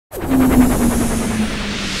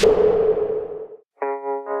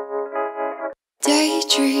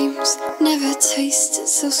Daydreams never tasted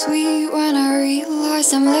so sweet when I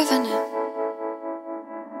realized I'm living it.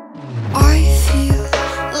 I feel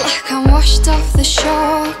like I'm washed off the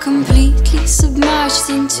shore, completely submerged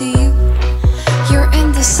into you. You're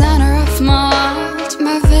in the center of my world,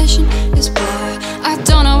 my vision is blurred. I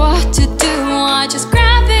don't know what to do, I just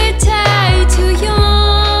gravitate to you.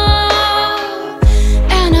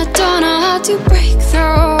 And I don't know how to break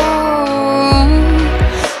through.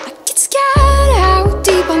 I get scared how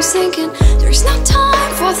deep I'm sinking. There's no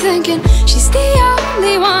time for thinking. She's the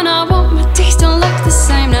only one I want, my days don't look the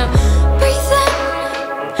same now. Breathe in,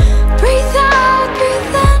 breathe out,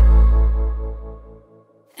 breathe in,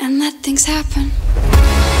 and let things happen.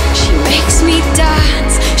 She makes me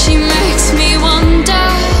dance, she makes me wonder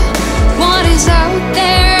what is out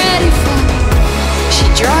there ready for me. She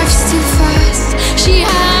drives too fast, she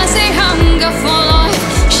has a hunger for life.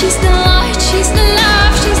 She's the light, she's the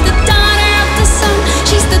love, she's the daughter of the sun.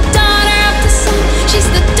 She's the daughter of the sun, she's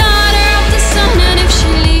the daughter of the sun. And if she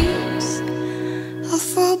leaves, I'll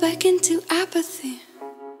fall back into apathy.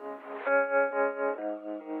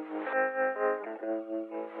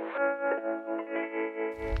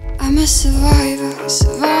 I'm a survivor,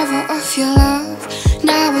 survivor of your love.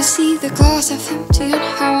 Now I see the glass half empty and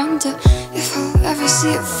I wonder if I'll ever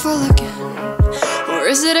see it full again. Or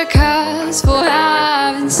is it a curse for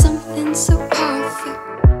having something so perfect?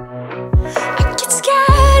 I get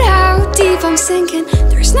scared how deep I'm sinking.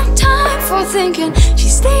 There's no time for thinking.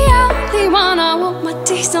 She's the only one I want, my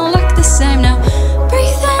days don't look the same now.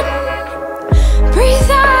 Breathe in,